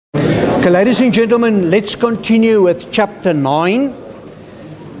Okay, ladies and gentlemen, let's continue with chapter 9.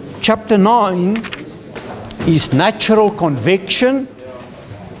 Chapter 9 is natural convection.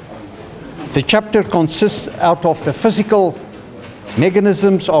 The chapter consists out of the physical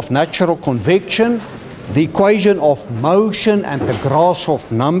mechanisms of natural convection, the equation of motion and the graph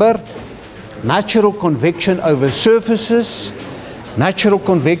of number, natural convection over surfaces, natural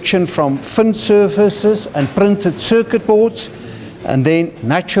convection from thin surfaces and printed circuit boards, and then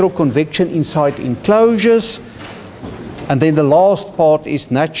natural convection inside enclosures, and then the last part is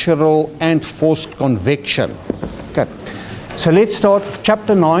natural and forced convection. Okay, so let's start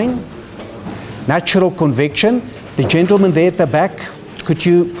chapter 9, natural convection. The gentleman there at the back, could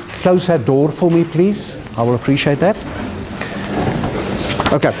you close that door for me, please? I will appreciate that.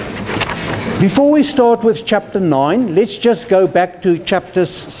 Okay, before we start with chapter 9, let's just go back to chapters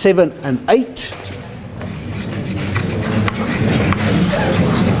 7 and 8.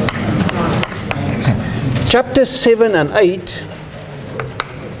 Chapters 7 and 8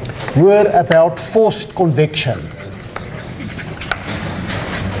 were about forced convection.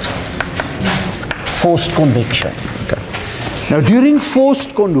 Forced convection. Okay. Now, during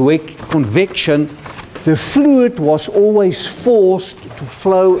forced convection, the fluid was always forced to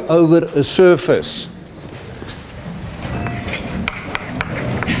flow over a surface.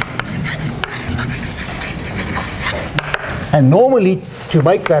 And normally, to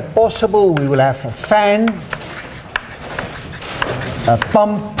make that possible, we will have a fan, a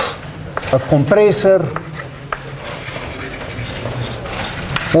pump, a compressor,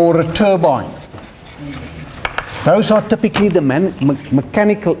 or a turbine. Those are typically the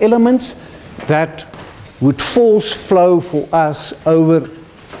mechanical elements that would force flow for us over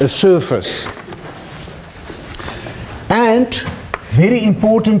a surface. And very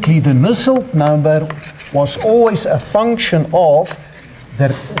importantly, the Nusselt number was always a function of the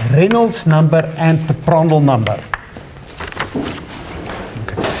Reynolds number and the Prandtl number.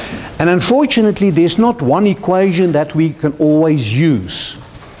 Okay. And unfortunately, there's not one equation that we can always use.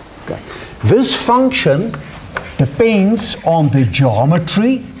 Okay. This function depends on the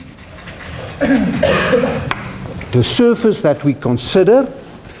geometry, the surface that we consider,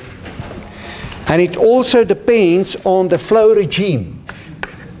 and it also depends on the flow regime.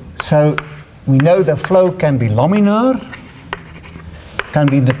 So we know the flow can be laminar, can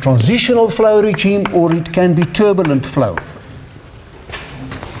be the transitional flow regime, or it can be turbulent flow.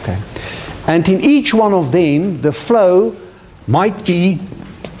 Okay. And in each one of them, the flow might be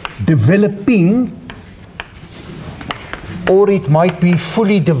developing, or it might be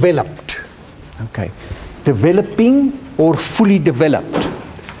fully developed. Okay. Developing or fully developed.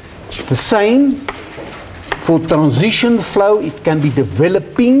 The same for transition flow, it can be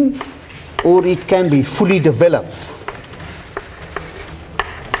developing or it can be fully developed.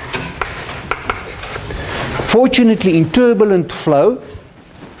 Fortunately, in turbulent flow,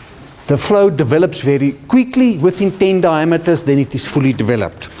 the flow develops very quickly. Within 10 diameters, then it is fully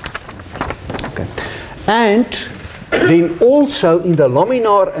developed. Okay. And then also in the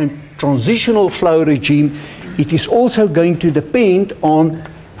laminar and transitional flow regime, it is also going to depend on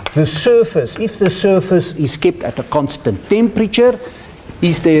the surface. If the surface is kept at a constant temperature,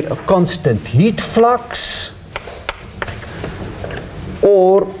 is there a constant heat flux,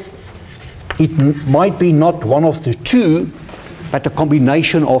 or it might be not one of the two, but a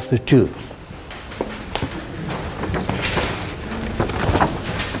combination of the two.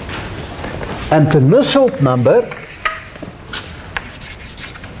 And the Nusselt number,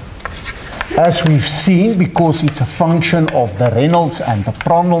 as we've seen, because it's a function of the Reynolds and the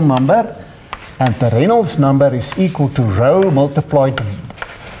Prandtl number, and the Reynolds number is equal to rho multiplied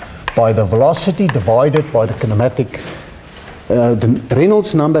by the velocity divided by the kinematic. The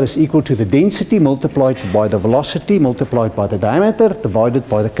Reynolds number is equal to the density multiplied by the velocity multiplied by the diameter divided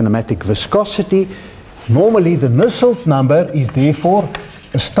by the kinematic viscosity. Normally, the Nusselt number is therefore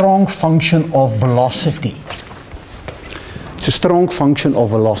a strong function of velocity. It's a strong function of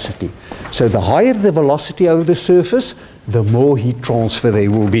velocity. So the higher the velocity over the surface, the more heat transfer there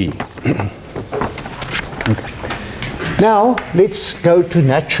will be. Okay. Now, let's go to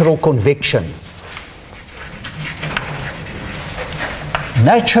natural convection.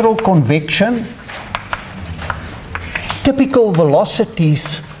 Natural convection, typical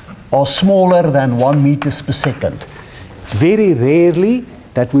velocities are smaller than 1 meters per second. It's very rarely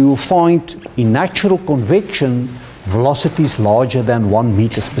that we will find in natural convection velocities larger than 1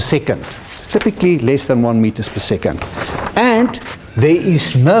 meters per second. Typically less than 1 meters per second. And there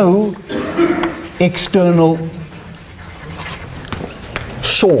is no external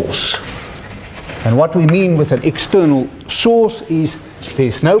source. And what we mean with an external source is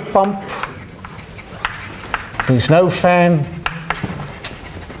there's no pump, there's no fan,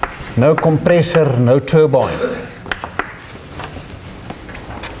 no compressor, no turbine.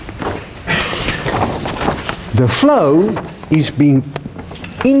 The flow is being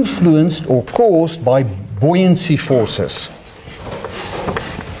influenced or caused by buoyancy forces.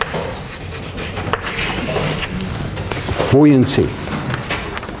 Buoyancy.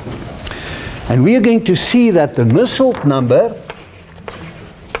 And we are going to see that the Nusselt number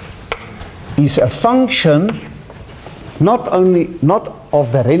is a function not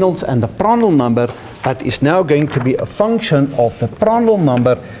of the Reynolds and the Prandtl number, but is now going to be a function of the Prandtl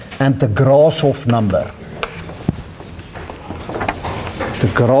number and the Grashof number. The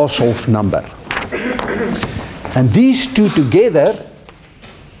Grashof number. And these two together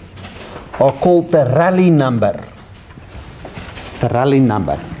are called the Rayleigh number. The Rayleigh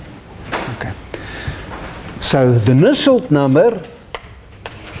number. Okay. So the Nusselt number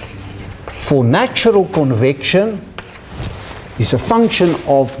for natural convection is a function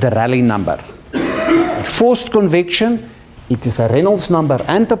of the Rayleigh number. In forced convection, it is the Reynolds number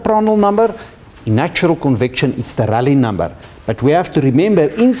and the Prandtl number. In natural convection, it's the Rayleigh number. But we have to remember,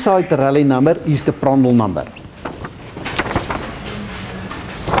 inside the Rayleigh number is the Prandtl number.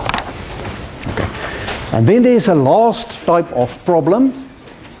 Okay. And then there's a last type of problem,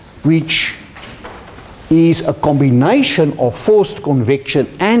 which is a combination of forced convection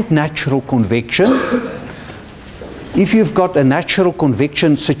and natural convection. If you've got a natural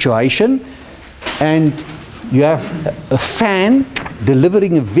convection situation and you have a fan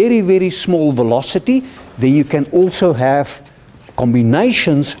delivering a very, very small velocity, then you can also have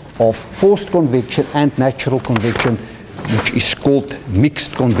combinations of forced convection and natural convection, which is called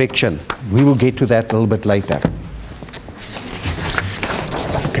mixed convection. We will get to that a little bit later.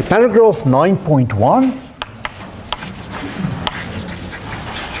 Okay, paragraph 9.1.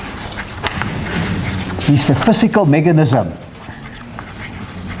 Is the physical mechanism.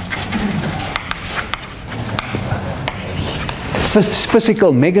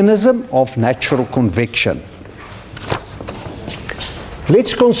 Physical mechanism of natural convection.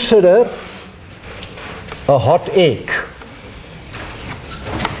 Let's consider a hot egg.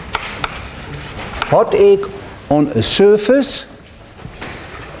 Hot egg on a surface,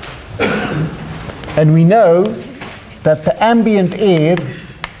 and we know that the ambient air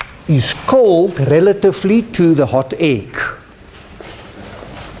is cold relatively to the hot egg.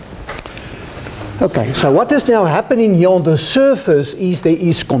 Okay, so what is now happening here on the surface is there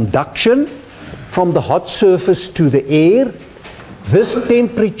is conduction from the hot surface to the air. This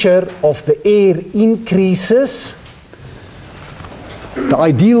temperature of the air increases. The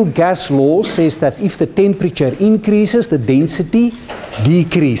ideal gas law says that if the temperature increases, the density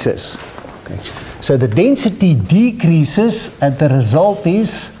decreases. Okay. So the density decreases, and the result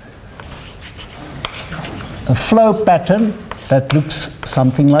is a flow pattern that looks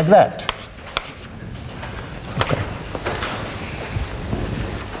something like that. Okay.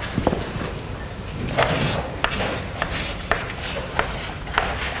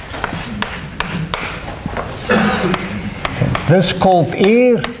 This cold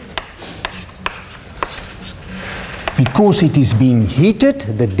air, because it is being heated,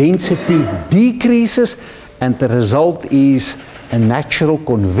 the density decreases, and the result is a natural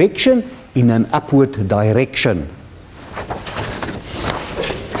convection in an upward direction.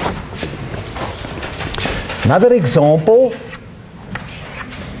 Another example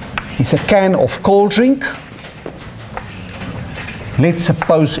is a can of cold drink. Let's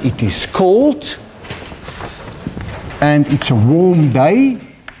suppose it is cold and it's a warm day.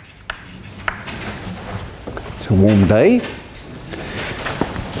 It's a warm day.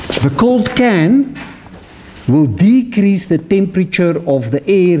 The cold can will decrease the temperature of the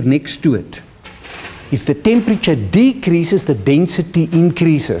air next to it. If the temperature decreases, the density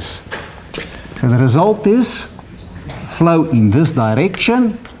increases. So the result is flow in this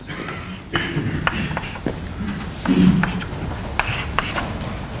direction.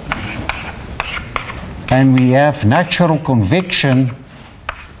 And we have natural convection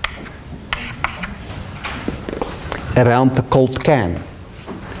around the cold can.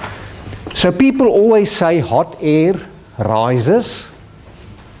 So people always say hot air rises.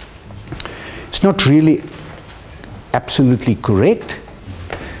 It's not really absolutely correct.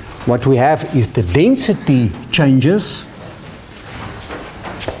 What we have is the density changes,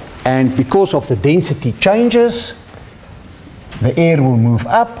 and because of the density changes, the air will move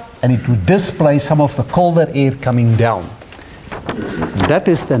up and it will displace some of the colder air coming down. That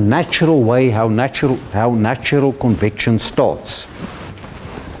is the natural way how natural convection starts.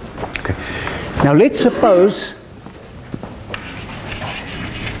 Okay. Now let's suppose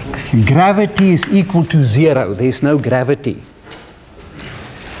Gravity is equal to 0. There's no gravity.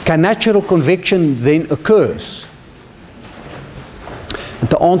 Can natural convection then occurs?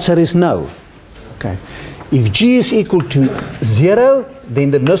 The answer is no. Okay. If G is equal to 0,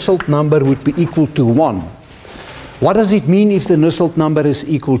 then the Nusselt number would be equal to 1. What does it mean if the Nusselt number is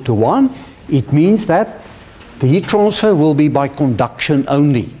equal to 1? It means that the heat transfer will be by conduction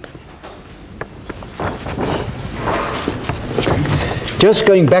only. Just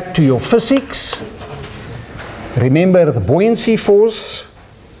going back to your physics, remember the buoyancy force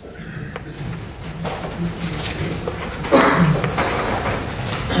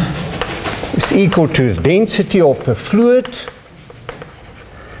is equal to the density of the fluid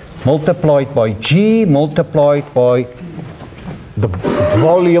multiplied by G multiplied by the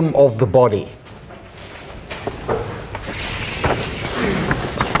volume of the body.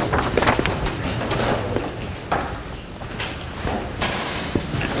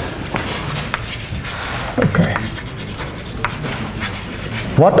 Okay.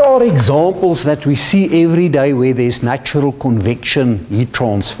 What are examples that we see every day where there's natural convection heat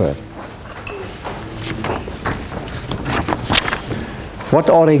transfer? What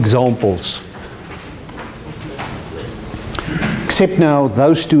are examples? Except now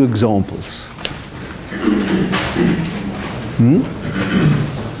those two examples.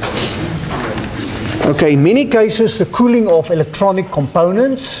 Okay, in many cases the cooling of electronic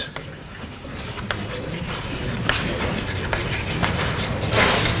components.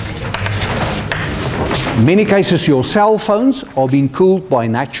 In many cases your cell phones are being cooled by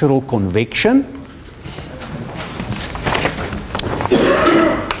natural convection.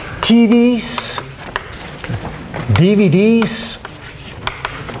 TVs, DVDs,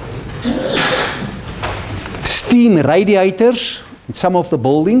 steam radiators. In some of the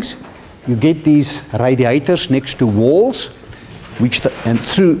buildings, you get these radiators next to walls, and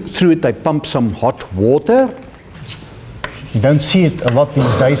through it they pump some hot water. You don't see it a lot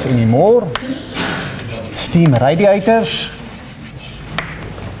these days anymore. Steam radiators.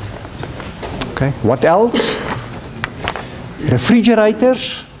 Okay, what else?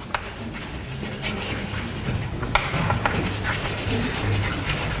 Refrigerators.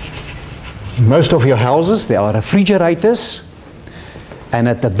 In most of your houses there are refrigerators, and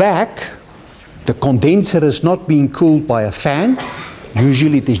at the back the condenser is not being cooled by a fan.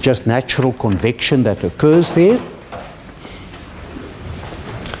 Usually it is just natural convection that occurs there.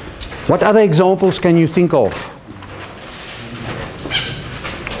 What other examples can you think of?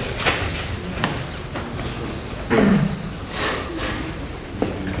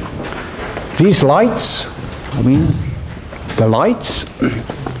 These lights, the lights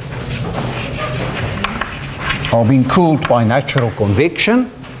are being cooled by natural convection.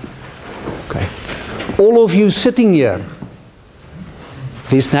 Okay. All of you sitting here,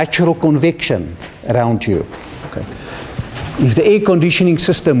 there's natural convection around you. Okay. If the air conditioning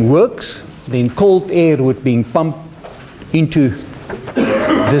system works, then cold air would be pumped into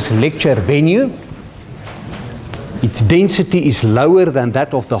this lecture venue. Its density is lower than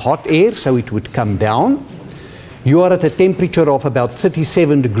that of the hot air, so it would come down. You are at a temperature of about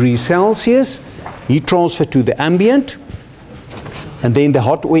 37 degrees Celsius. Heat transfer to the ambient, and then the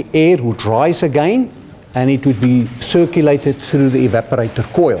hot air would rise again, and it would be circulated through the evaporator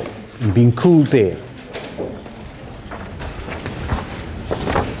coil and being cooled there.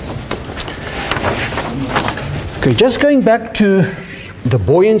 Okay, just going back to the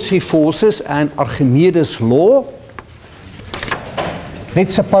buoyancy forces and Archimedes' law.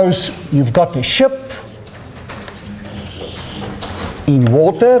 Let's suppose you've got a ship in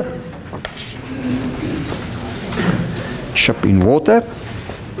water. Ship in water.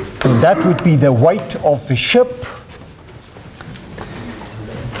 And that would be the weight of the ship.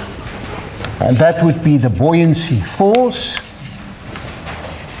 And that would be the buoyancy force.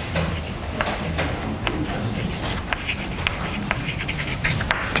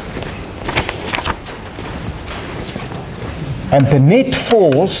 And the net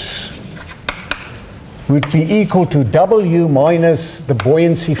force would be equal to W minus the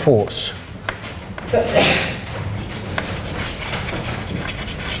buoyancy force.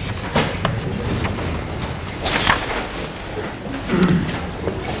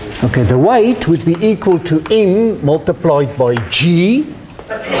 Okay, the weight would be equal to M multiplied by G.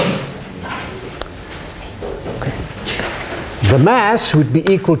 The mass would be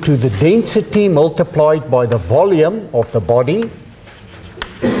equal to the density multiplied by the volume of the body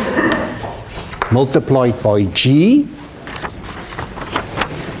multiplied by G,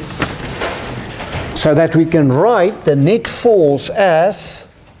 so that we can write the net force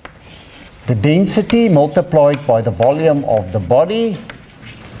as the density multiplied by the volume of the body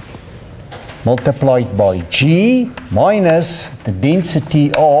multiplied by G minus the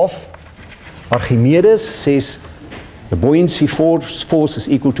density of, Archimedes says the buoyancy force is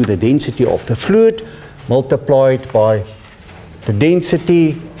equal to the density of the fluid multiplied by the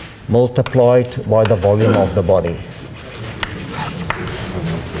density multiplied by the volume of the body.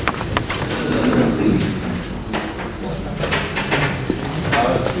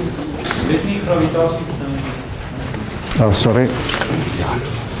 Oh, sorry.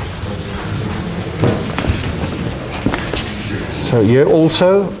 So here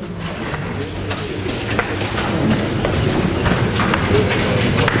also,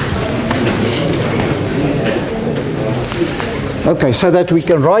 okay, so that we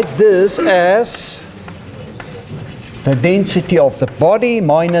can write this as the density of the body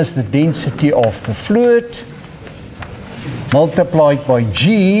minus the density of the fluid multiplied by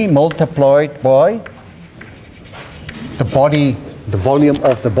G multiplied by the body, the volume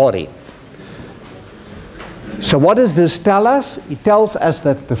of the body. So what does this tell us? It tells us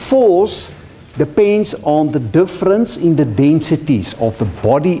that the force depends on the difference in the densities of the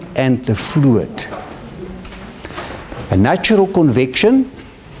body and the fluid. A natural convection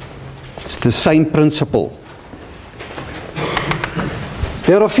is the same principle.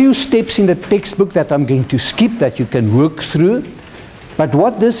 There are a few steps in the textbook that I'm going to skip that you can work through, but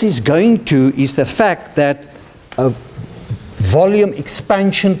what this is going to is the fact that a volume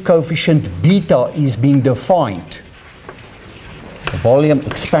expansion coefficient beta is being defined. The volume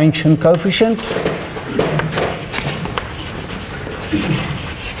expansion coefficient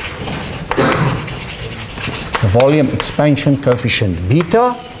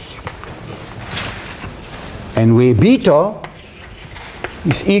beta, and where beta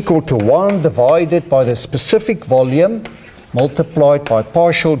is equal to 1 divided by the specific volume multiplied by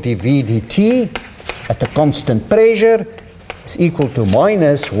partial dV dt at a constant pressure is equal to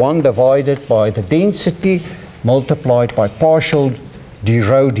minus 1 divided by the density multiplied by partial d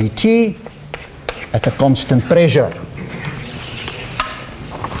rho dt at a constant pressure.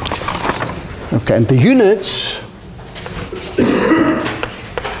 Okay, and the units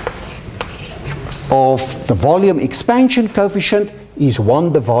of the volume expansion coefficient is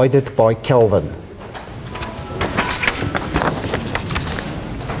 1 divided by Kelvin.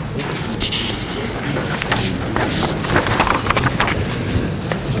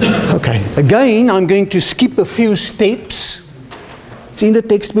 Okay, again, I'm going to skip a few steps. It's in the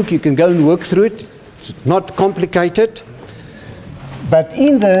textbook, you can go and work through it. It's not complicated. But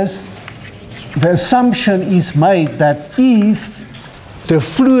in this, the assumption is made that if the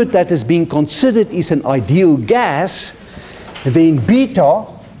fluid that is being considered is an ideal gas, then beta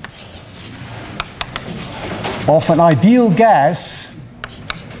of an ideal gas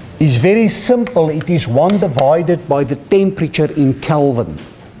is very simple. It is 1 divided by the temperature in Kelvin.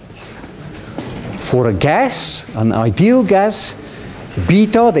 For a gas, an ideal gas,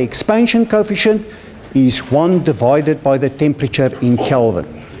 beta, the expansion coefficient, is 1 divided by the temperature in Kelvin.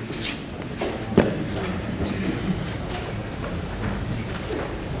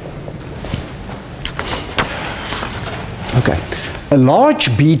 Okay. A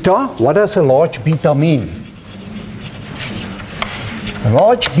large beta, what does a large beta mean? A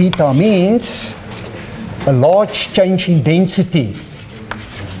large beta means a large change in density.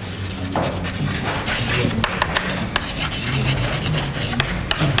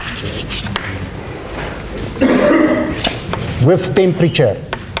 With temperature.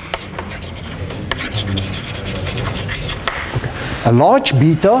 Okay. A large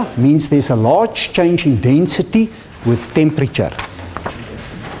beta means there's a large change in density with temperature.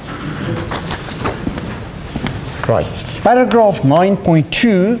 Right. Paragraph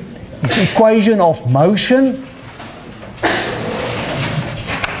 9.2 is the equation of motion.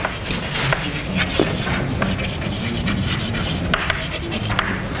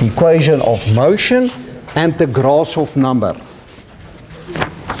 The equation of motion and the Grashof number.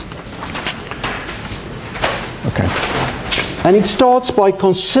 Okay. And it starts by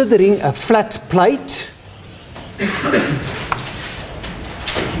considering a flat plate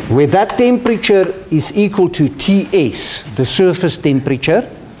where that temperature is equal to Ts, the surface temperature,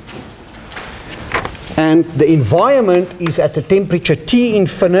 and the environment is at a temperature T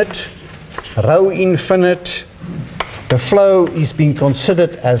infinite, rho infinite. The flow is being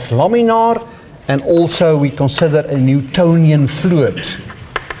considered as laminar, and also we consider a Newtonian fluid.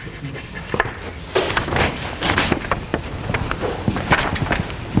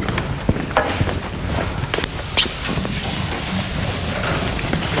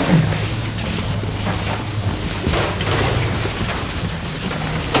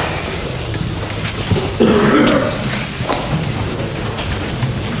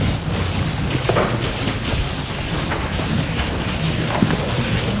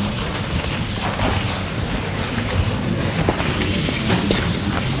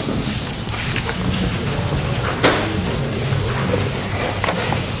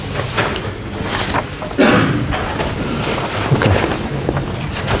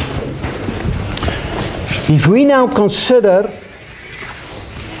 If we now consider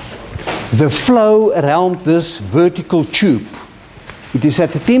the flow around this vertical tube, it is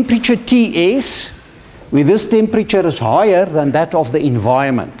at a temperature Ts, where this temperature is higher than that of the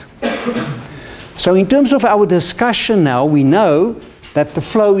environment. So in terms of our discussion now, we know that the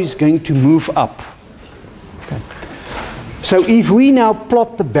flow is going to move up. Okay. So if we now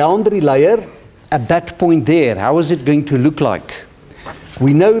plot the boundary layer at that point there, how is it going to look like?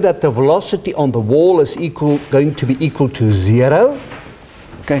 We know that the velocity on the wall is going to be equal to 0.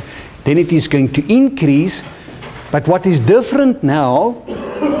 Okay. Then it is going to increase. But what is different now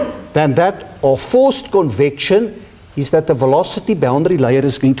than that of forced convection is that the velocity boundary layer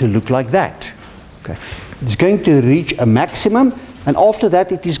is going to look like that. Okay. It's going to reach a maximum, and after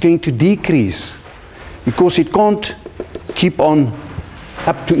that it is going to decrease, because it can't keep on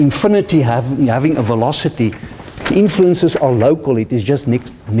up to infinity having a velocity. The influences are local, it is just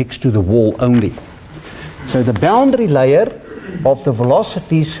next to the wall only. So the boundary layer of the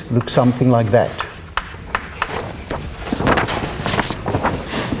velocities looks something like that.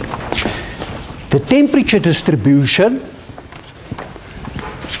 The temperature distribution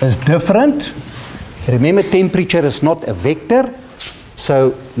is different. Remember, temperature is not a vector,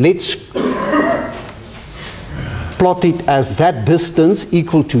 so let's plot it as that distance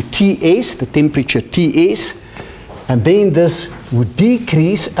equal to Ts, the temperature Ts, and then this would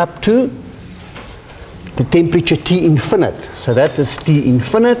decrease up to the temperature T infinite. So that is T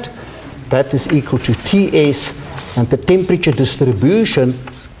infinite, that is equal to Ts, and the temperature distribution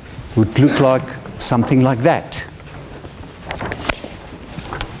would look like something like that.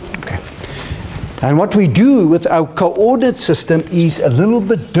 Okay. And what we do with our coordinate system is a little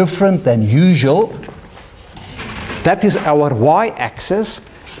bit different than usual. That is our y-axis,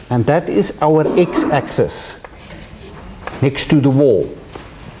 and that is our x-axis next to the wall.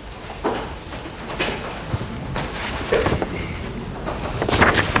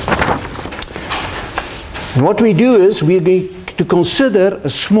 And what we do is we're going to consider a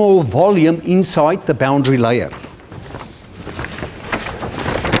small volume inside the boundary layer.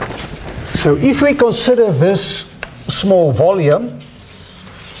 So if we consider this small volume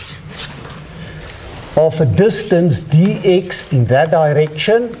of a distance dx in that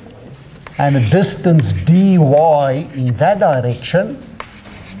direction and a distance dy in that direction,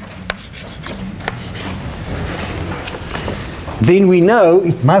 then we know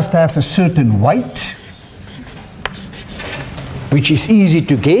it must have a certain weight, which is easy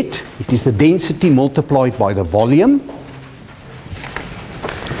to get. It is the density multiplied by the volume.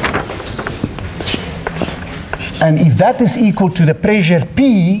 And if that is equal to the pressure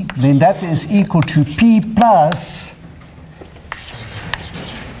P, then that is equal to P plus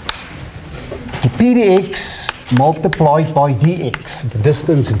the P dx multiplied by dx, the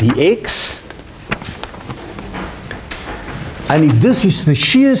distance dx. And if this is the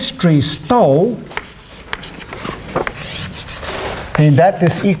shear stress tau, then that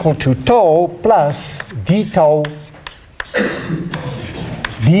is equal to tau plus d tau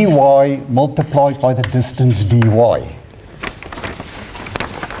dy multiplied by the distance dy.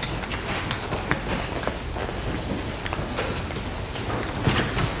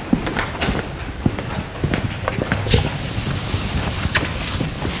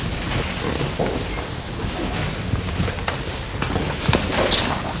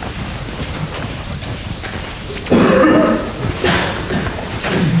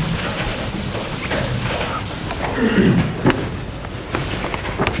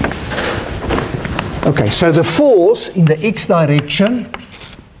 Okay, so the force in the x direction,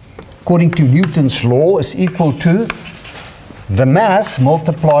 according to Newton's law, is equal to the mass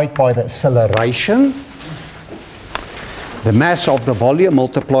multiplied by the acceleration, the mass of the volume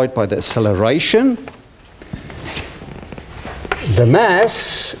multiplied by the acceleration. The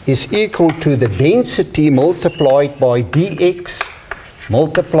mass is equal to the density multiplied by dx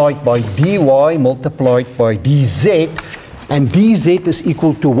multiplied by dy multiplied by dz, and dz is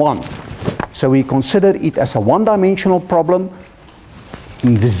equal to 1. So we consider it as a one-dimensional problem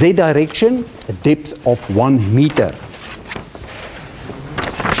in the z direction, a depth of 1 meter.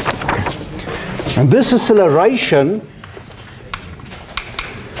 Okay. And this acceleration,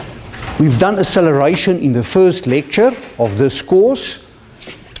 we've done acceleration in the first lecture of this course.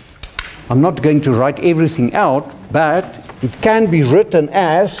 I'm not going to write everything out, but it can be written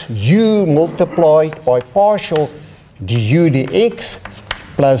as u multiplied by partial du dx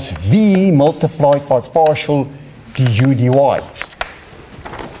plus v multiplied by partial du dy.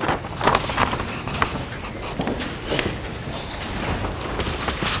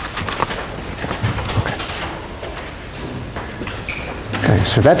 Okay,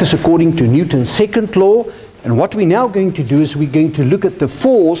 so that is according to Newton's second law, And what we're now going to do is we're going to look at the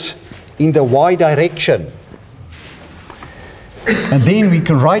force in the y direction. And then we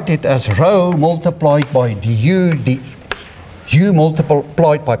can write it as rho multiplied by du, u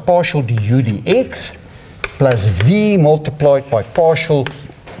multiplied by partial du dx, plus v multiplied by partial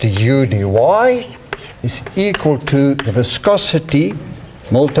du dy is equal to the viscosity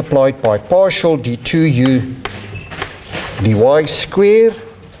multiplied by partial d2u dy squared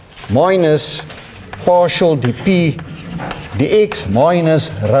minus partial dp dx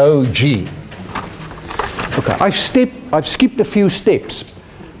minus rho g. Okay, I've skipped a few steps,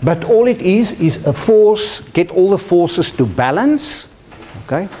 but all it is a force, get all the forces to balance,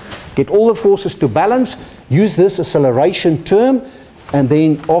 okay? Get all the forces to balance, use this acceleration term, and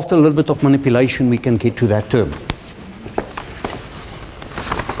then after a little bit of manipulation we can get to that term.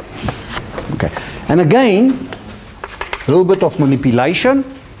 Okay, and again, a little bit of manipulation,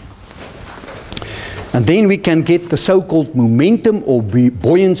 and then we can get the so-called momentum or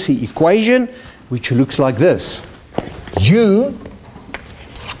buoyancy equation, which looks like this. U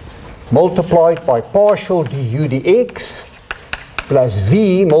multiplied by partial du dx plus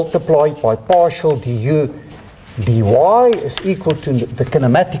v multiplied by partial du dy is equal to the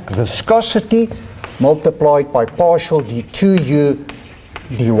kinematic viscosity multiplied by partial d2u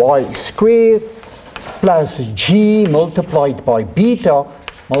dy squared plus g multiplied by beta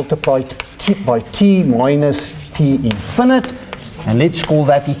multiplied by t minus t infinite. And let's call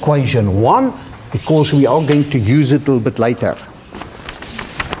that equation 1, because we are going to use it a little bit later.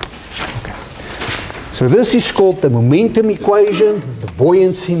 Okay. So this is called the momentum equation, the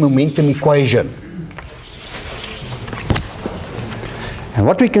buoyancy momentum equation. And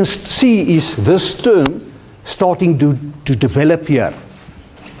what we can see is this term starting to develop here.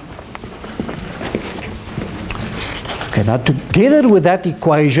 Okay, now together with that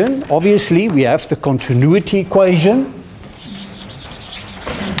equation, obviously we have the continuity equation.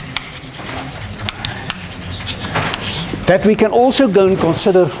 That we can also go and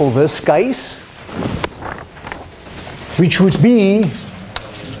consider for this case, which would be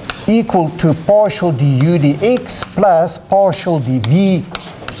equal to partial du dx plus partial dv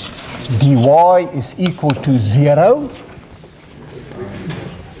dy is equal to 0.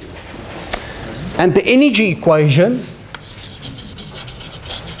 And the energy equation,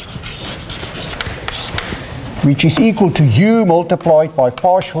 which is equal to u multiplied by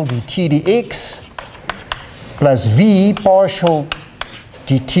partial dt dx plus v partial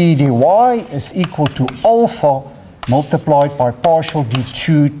dt dy is equal to alpha multiplied by partial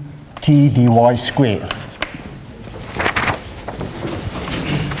d2 t dy squared.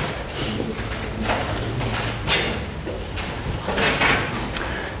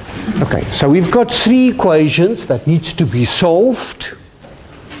 Okay, so we've got three equations that needs to be solved.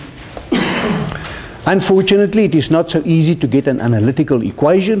 Unfortunately, it is not so easy to get an analytical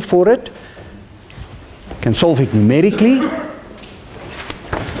equation for it. Can solve it numerically.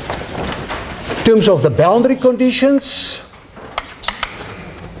 In terms of the boundary conditions,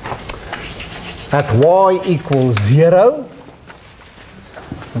 at y equals 0,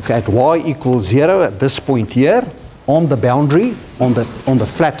 okay, at y equals 0 at this point here, on the boundary, on the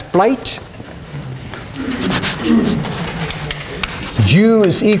flat plate, u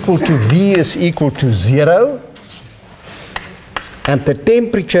is equal to v is equal to 0, and the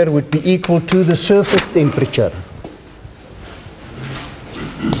temperature would be equal to the surface temperature.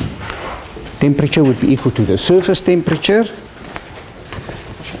 Temperature would be equal to the surface temperature.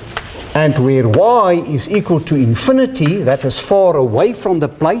 And where y is equal to infinity, that is far away from the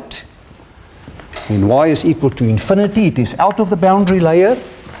plate, when y is equal to infinity, it is out of the boundary layer,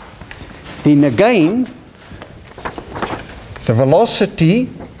 then again, the velocity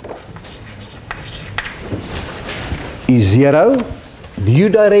is 0, the u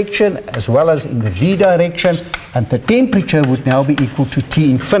direction as well as in the v direction, and the temperature would now be equal to T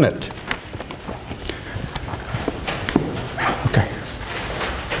infinite. Okay.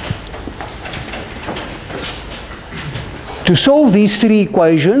 To solve these three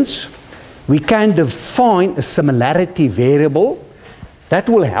equations, we can define a similarity variable that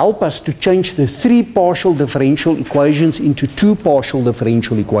will help us to change the three partial differential equations into two partial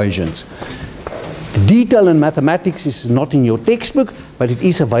differential equations. The detail in mathematics is not in your textbook, but it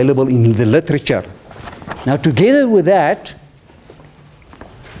is available in the literature. Now, together with that,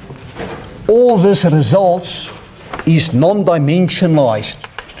 all this results is non-dimensionalized.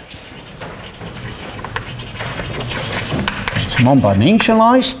 It's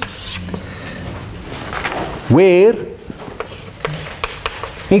non-dimensionalized, where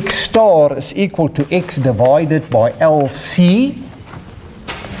x star is equal to x divided by LC.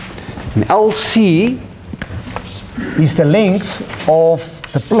 And LC is the length of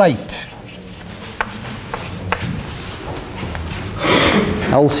the plate.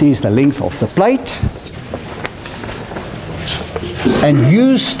 LC is the length of the plate. And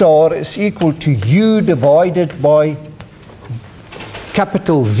U star is equal to U divided by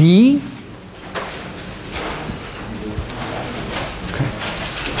capital V.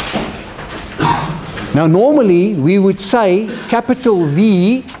 Now normally we would say capital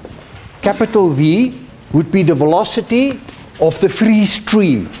V would be the velocity of the free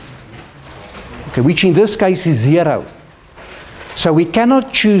stream, okay, which in this case is 0. So we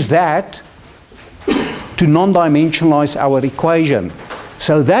cannot choose that to non-dimensionalize our equation.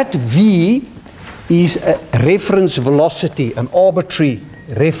 So that V is a reference velocity, an arbitrary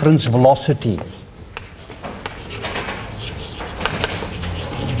reference velocity.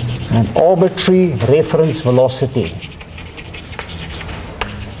 An arbitrary reference velocity.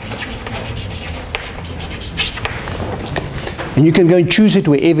 And you can go and choose it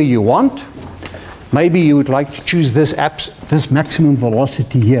wherever you want. Maybe you would like to choose this maximum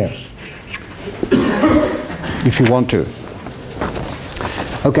velocity here, if you want to.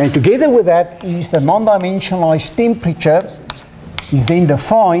 Okay, and together with that is the non-dimensionalized temperature is then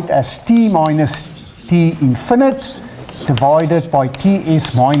defined as T minus T infinite divided by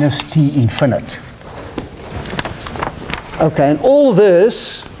Ts minus T infinite. Okay, and all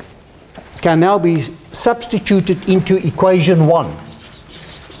this can now be substituted into equation 1.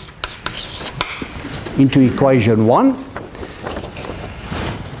 Into equation 1.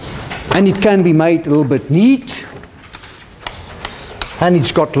 And it can be made a little bit neat. And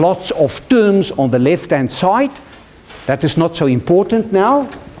it's got lots of terms on the left-hand side. That is not so important now.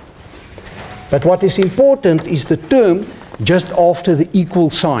 But what is important is the term just after the equal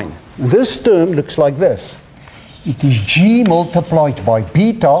sign. This term looks like this. It is G multiplied by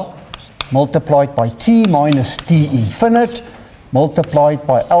beta multiplied by T minus T infinite multiplied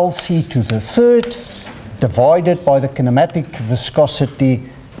by LC to the third divided by the kinematic viscosity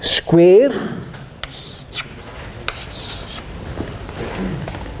square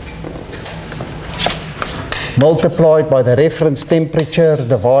multiplied by the reference temperature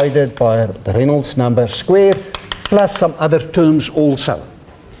divided by the Reynolds number square plus some other terms also.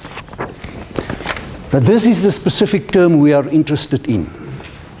 But this is the specific term we are interested in.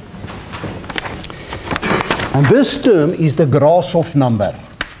 And this term is the Grashof number.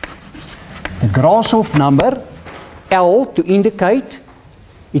 The Grashof number, L, to indicate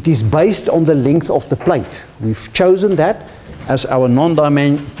it is based on the length of the plate. We've chosen that as our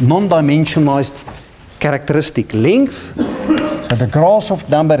non-dimensionalized characteristic length. So the Grashof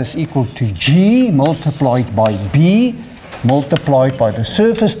number is equal to G multiplied by B multiplied by the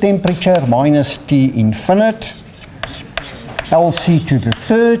surface temperature minus T infinite LC to the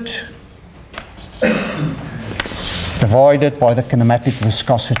third divided by the kinematic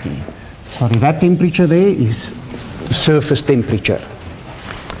viscosity. Sorry, that temperature there is the surface temperature.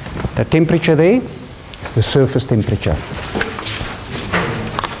 The temperature there is the surface temperature.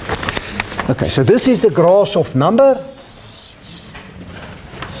 Okay, so this is the Grashof number.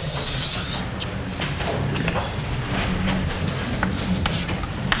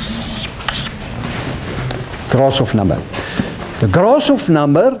 Grashof number. The Grashof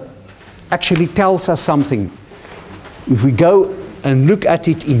number actually tells us something. If we go and look at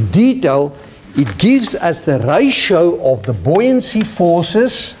it in detail, it gives us the ratio of the buoyancy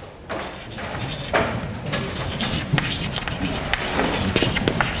forces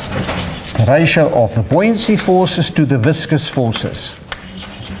to the viscous forces.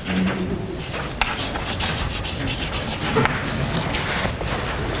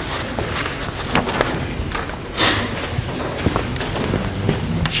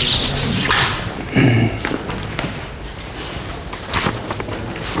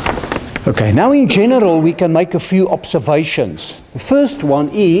 Okay, now in general we can make a few observations. The first one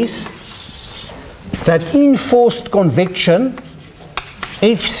is that in forced convection,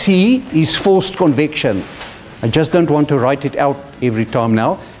 FC is forced convection. I just don't want to write it out every time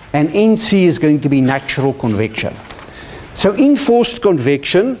now. And NC is going to be natural convection. So in forced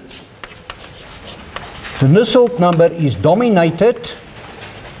convection, the Nusselt number is dominated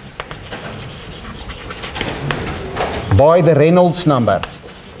by the Reynolds number.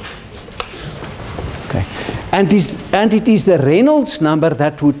 Okay. And it is the Reynolds number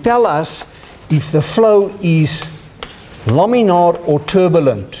that would tell us if the flow is laminar or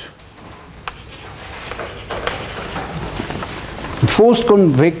turbulent. In forced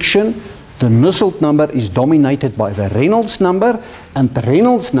convection, the Nusselt number is dominated by the Reynolds number, and the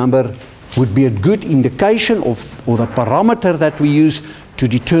Reynolds number would be a good indication of, or the parameter that we use to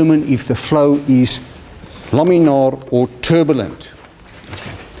determine if the flow is laminar or turbulent.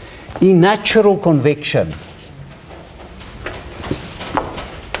 In natural convection,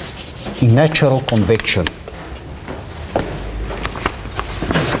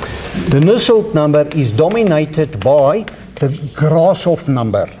 the Nusselt number is dominated by the Grashof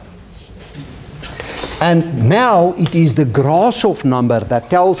number. And now it is the Grashof number that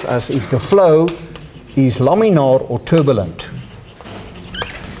tells us if the flow is laminar or turbulent.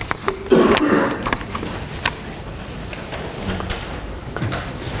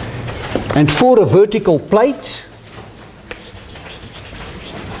 And for a vertical plate,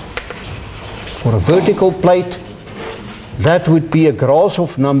 that would be a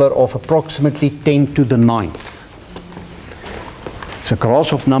Grashof number of approximately 10 to the 9th. If the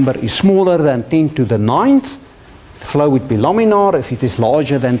Grashof number is smaller than 10 to the 9th, the flow would be laminar. If it is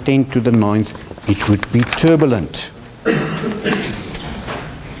larger than 10 to the 9th, it would be turbulent.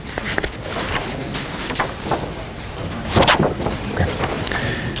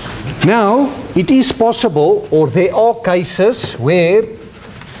 Now, it is possible, or there are cases where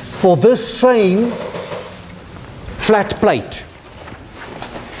for this same flat plate,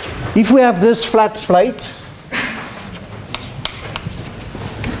 if we have this flat plate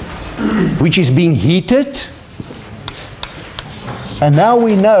which is being heated, and now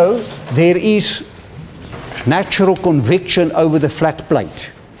we know there is natural convection over the flat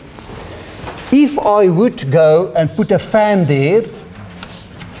plate. If I would go and put a fan there,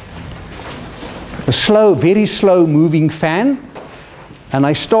 a slow, very slow moving fan, and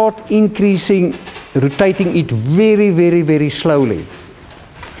I start rotating it very, very, very slowly.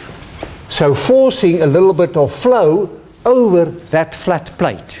 So forcing a little bit of flow over that flat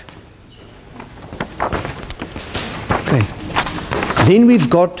plate. Okay. Then we've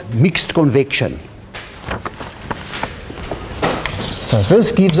got mixed convection. So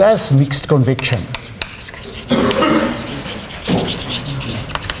this gives us mixed convection.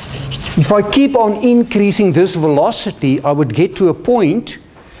 If I keep on increasing this velocity, I would get to a point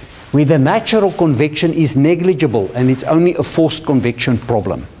where the natural convection is negligible and it's only a forced convection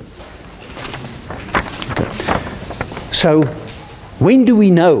problem. Okay. So when do we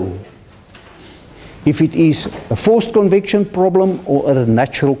know if it is a forced convection problem or a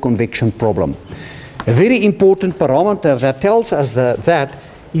natural convection problem? A very important parameter that tells us that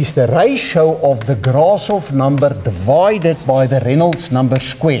is the ratio of the Grashof number divided by the Reynolds number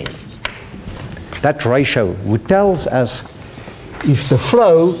squared. That ratio would tell us if the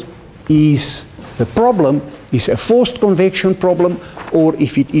flow is, the problem is a forced convection problem or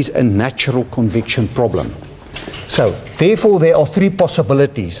if it is a natural convection problem. So, therefore, there are three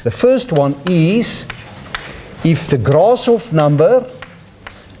possibilities. The first one is if the Grashof number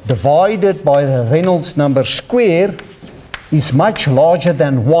divided by the Reynolds number square is much larger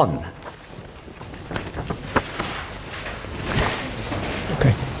than 1.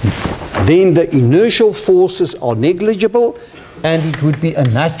 Then the inertial forces are negligible and it would be a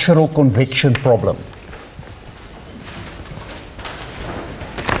natural convection problem.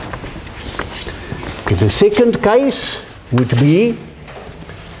 Okay, the second case would be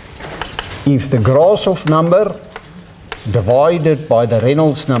if the Grashof number divided by the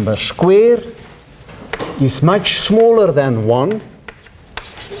Reynolds number square is much smaller than 1,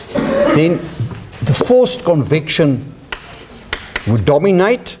 then the forced convection would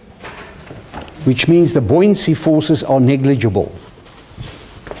dominate, which means the buoyancy forces are negligible.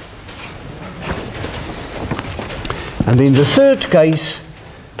 And then the third case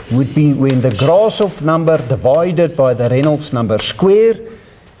would be when the Grashof number divided by the Reynolds number square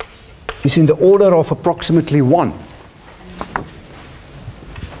is in the order of approximately 1.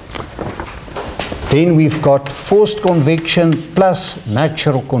 Then we've got forced convection plus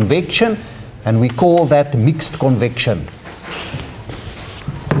natural convection, and we call that mixed convection.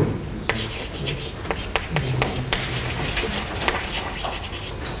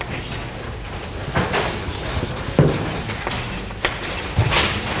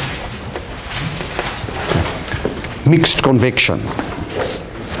 Mixed convection.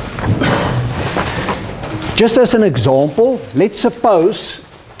 Just as an example, let's suppose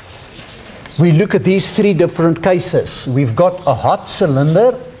we look at these three different cases. We've got a hot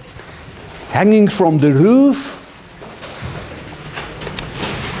cylinder hanging from the roof.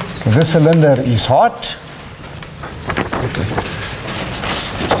 This cylinder is hot.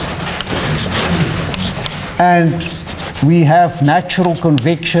 And we have natural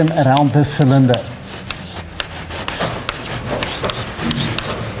convection around this cylinder.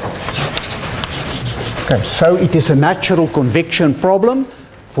 Okay, so it is a natural convection problem.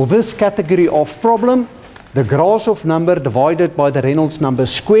 For this category of problem, the Grashof number divided by the Reynolds number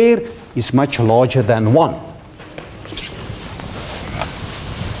square is much larger than 1.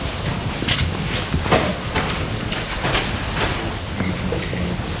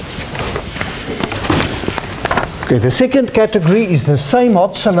 Okay, the second category is the same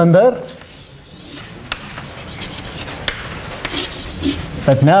hot cylinder,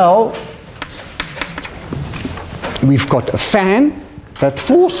 but now we've got a fan that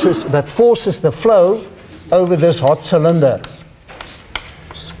forces the flow over this hot cylinder.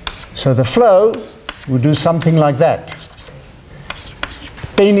 So the flow would do something like that.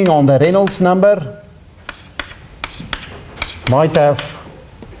 Depending on the Reynolds number, might have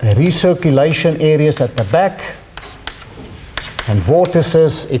recirculation areas at the back and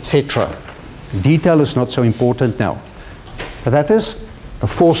vortices, etc. Detail is not so important now. But that is a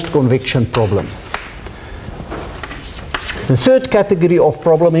forced convection problem. The third category of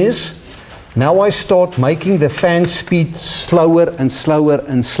problem is, now I start making the fan speed slower and slower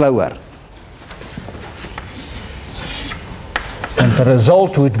and slower. And the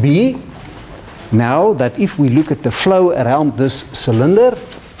result would be, now that if we look at the flow around this cylinder,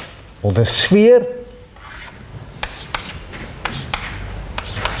 or the sphere,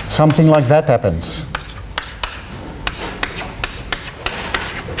 something like that happens.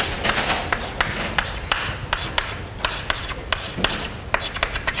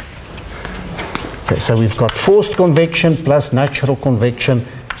 Okay, so we've got forced convection plus natural convection,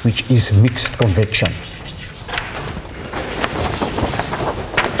 which is mixed convection.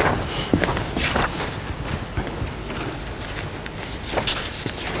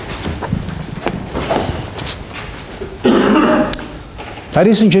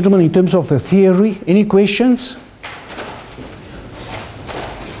 Ladies and gentlemen, in terms of the theory, any questions?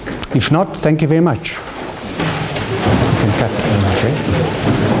 If not, thank you very much. You can cut, okay.